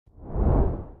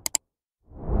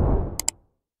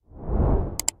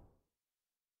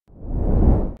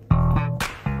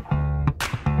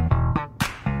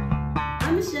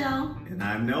And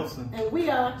I'm Nelson. And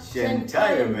we are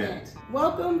Shentirement.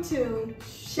 Welcome to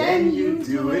Shen You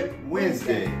Do It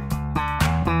Wednesday.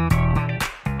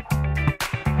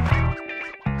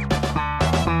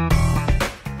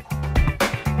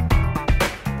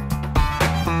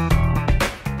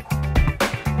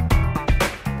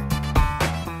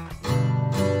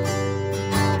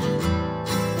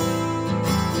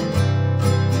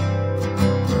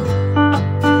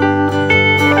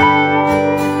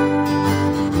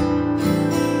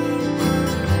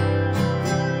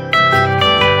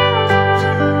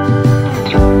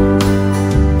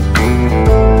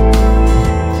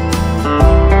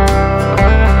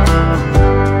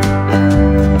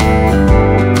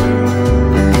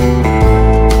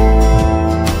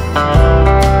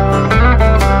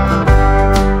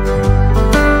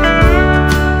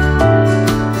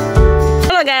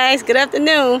 Good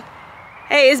afternoon.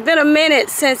 Hey, it's been a minute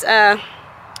since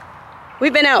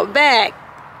we've been out back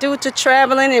due to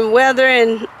traveling and weather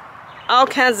and all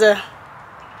kinds of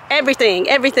everything.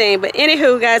 But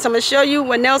anywho, guys, I'm gonna show you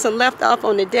where Nelson left off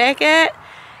on the deck at,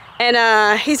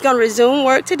 and he's gonna resume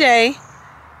work today.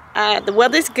 The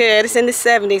weather's good. It's in the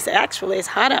 70s. Actually, it's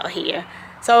hot out here,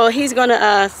 so he's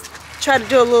gonna try to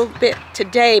do a little bit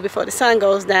today before the sun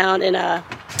goes down, and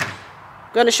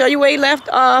gonna show you where he left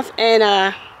off,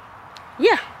 and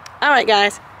yeah. All right,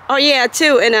 guys. Oh yeah,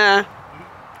 too. And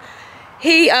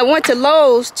he went to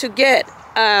Lowe's to get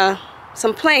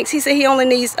some planks. He said he only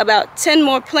needs about 10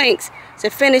 more planks to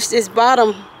finish this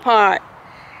bottom part.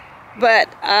 But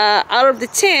out of the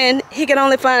 10, he can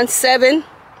only find 7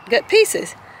 good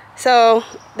pieces. So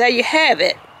there you have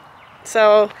it.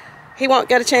 So he won't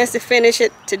get a chance to finish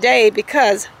it today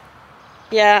because,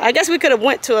 yeah, I guess we could have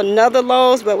went to another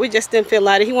Lowe's, but we just didn't feel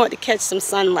like it. He wanted to catch some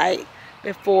sunlight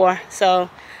before,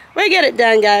 so we'll get it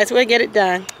done, guys. We'll get it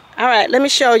done. All right, let me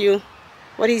show you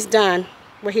what he's done,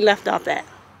 where he left off at.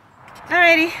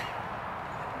 Alrighty,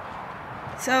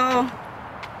 so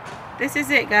this is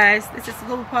it, guys. This is the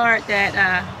little part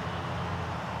that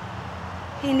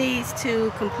he needs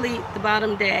to complete the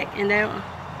bottom deck, and there are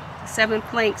 7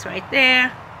 planks right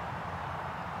there.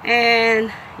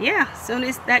 And yeah, as soon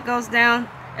as that goes down,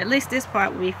 at least this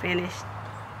part will be finished.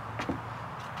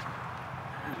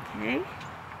 Okay.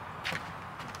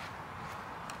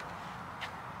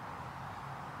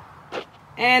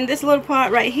 And this little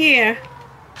part right here,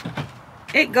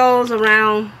 it goes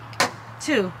around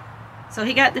too. So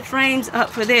he got the frames up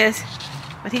for this,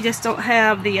 but he just don't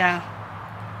have the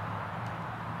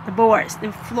boards,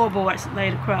 the floorboards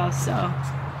laid across. So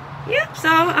yeah, so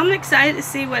I'm excited to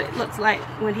see what it looks like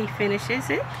when he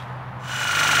finishes it.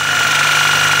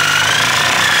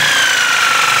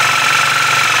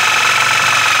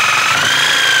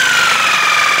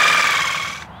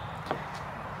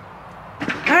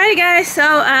 Alright, guys,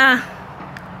 so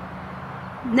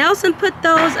Nelson put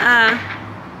those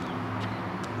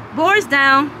boards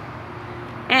down,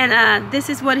 and this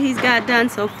is what he's got done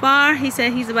so far. He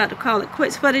said he's about to call it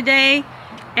quits for the day.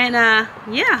 And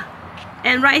yeah,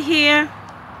 and right here,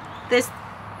 this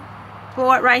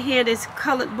board right here, this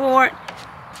colored board,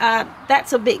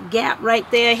 that's a big gap right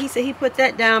there. He said he put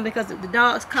that down because if the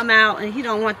dogs come out and he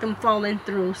don't want them falling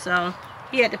through, so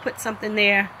he had to put something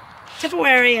there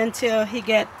temporary until he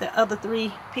get the other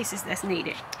 3 pieces that's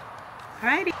needed.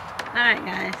 Alrighty. Alright,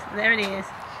 guys, there it is.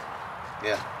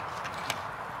 Yeah.